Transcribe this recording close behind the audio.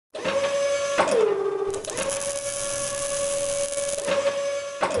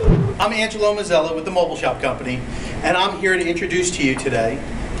I'm Angelo Mazzella with the Mobile Shop Company, and I'm here to introduce to you today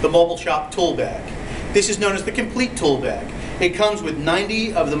the Mobile Shop Toolbag. This is known as the Complete Toolbag. It comes with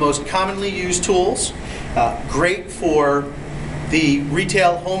 90 of the most commonly used tools, great for the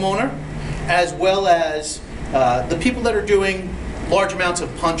retail homeowner, as well as the people that are doing large amounts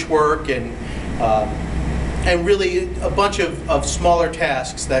of punch work and really a bunch of smaller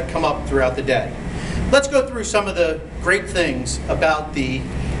tasks that come up throughout the day. Let's go through some of the great things about the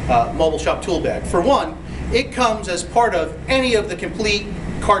Mobile Shop Toolbag. For one, it comes as part of any of the complete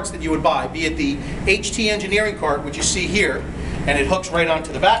carts that you would buy, be it the HT engineering cart, which you see here, and it hooks right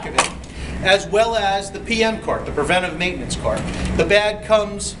onto the back of it, as well as the PM cart, the preventive maintenance cart. The bag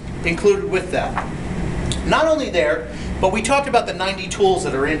comes included with that. Not only there, but we talked about the 90 tools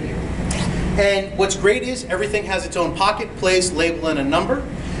that are in here. And what's great is everything has its own pocket, place, label, and a number.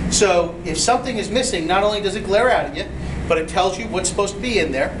 So if something is missing, not only does it glare out at you, but it tells you what's supposed to be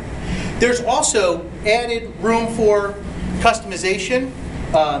in there. There's also added room for customization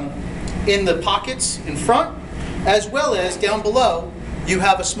in the pockets in front, as well as down below, you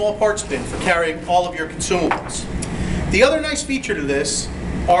have a small parts bin for carrying all of your consumables. The other nice feature to this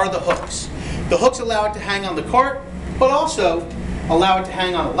are the hooks. The hooks allow it to hang on the cart, but also allow it to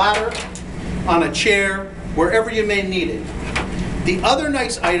hang on a ladder, on a chair, wherever you may need it. The other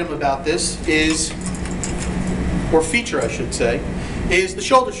nice item about this is, or feature I should say, is the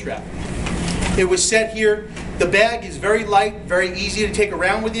shoulder strap. It was set here. The bag is very light, very easy to take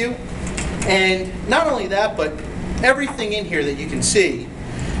around with you. And not only that, but everything in here that you can see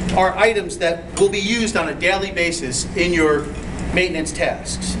are items that will be used on a daily basis in your maintenance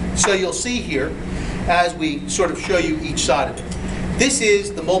tasks. So you'll see here, as we sort of show you each side of it. This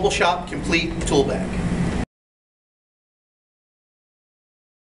is the Mobile Shop Complete Toolbag.